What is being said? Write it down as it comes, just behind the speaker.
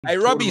Hey,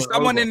 Robbie,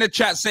 someone in the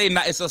chat saying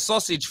that it's a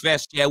sausage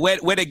fest, yeah, where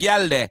the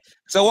gal there.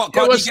 So what,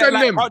 can't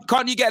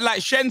you get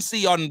like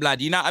Shensi on,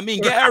 blood, you know what I mean?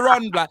 Get her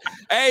on, blood.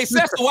 Hey,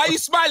 Cecil, why are you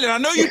smiling? I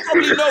know you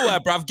probably know her,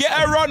 bruv. Get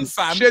her on,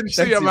 fam.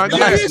 Shensi, man.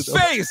 Look at his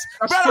face.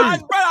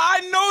 Brother,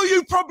 I know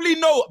you probably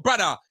know,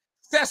 brother.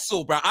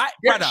 Cecil, bro.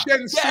 Get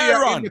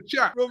her on. In the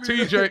chat.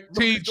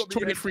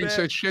 TJ23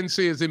 says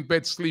Shensi is in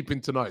bed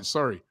sleeping tonight.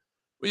 Sorry.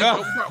 Wake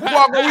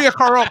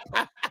her up.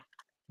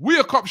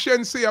 Wake up,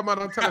 Shensi, man.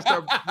 And tell us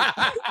that.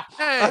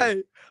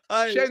 Hey,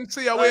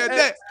 Shensi, where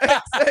that?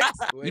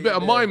 You better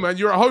mind, man.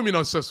 You're at home, you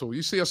know, Cecil.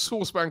 You see a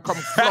saucepan come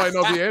flying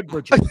over your head,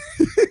 bro.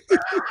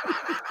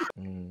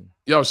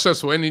 Yo,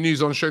 Cecil, any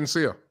news on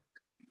Shensi?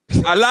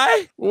 I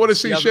lie? We want to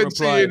see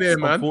Shensi in here,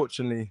 man.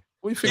 Unfortunately.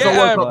 What do you think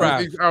I woke up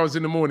at 8 hours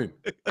in the morning?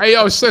 Hey,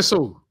 yo,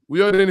 Cecil, we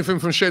heard anything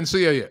from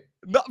Shensi yet?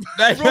 No,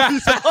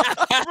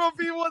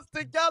 Robbie wants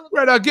to gallop.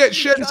 Brother, get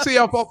Shensi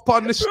up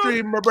on the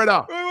stream, my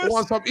brother.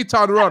 Want some eat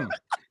and run.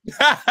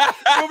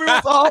 Robbie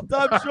wants a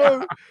halftime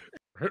show.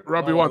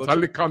 Robbie wants a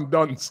lick and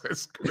done,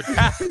 says.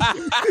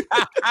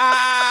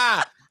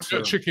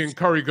 Chicken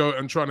curry goat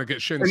and trying to get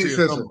Shensi.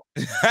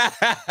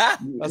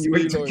 You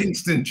went to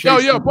Kingston.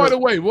 Yo, by the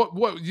way,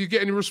 what you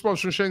get any response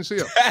from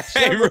Shensi?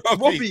 Hey,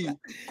 Robbie,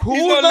 cool.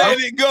 He's not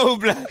letting it go,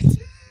 blood.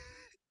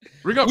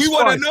 Ring up we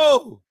Spice. Want to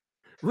know.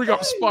 Ring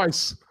up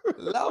Spice.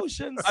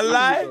 A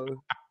lie?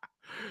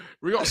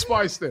 Ring up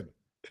Spice then.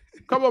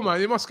 Come on,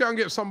 man. You must go and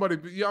get somebody.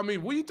 You know what I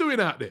mean? What are you doing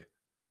out there?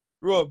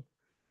 Rob,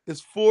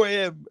 it's 4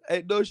 a.m.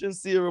 Ain't no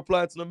Shensi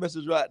replying to the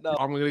message right now.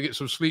 I'm going to get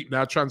some sleep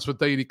now. Transfer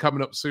Daily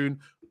coming up soon.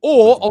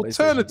 Or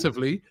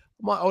alternatively,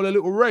 I might hold a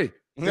little Ray.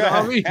 You know what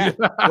I mean?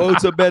 Go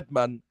to bed,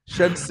 man.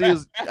 Shensi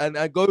is, and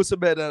go to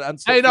bed and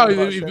hey, no,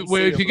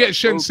 if you get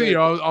Shensi,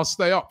 I'll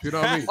stay up. You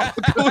know what I mean?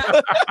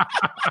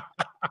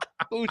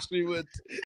 Of course we would.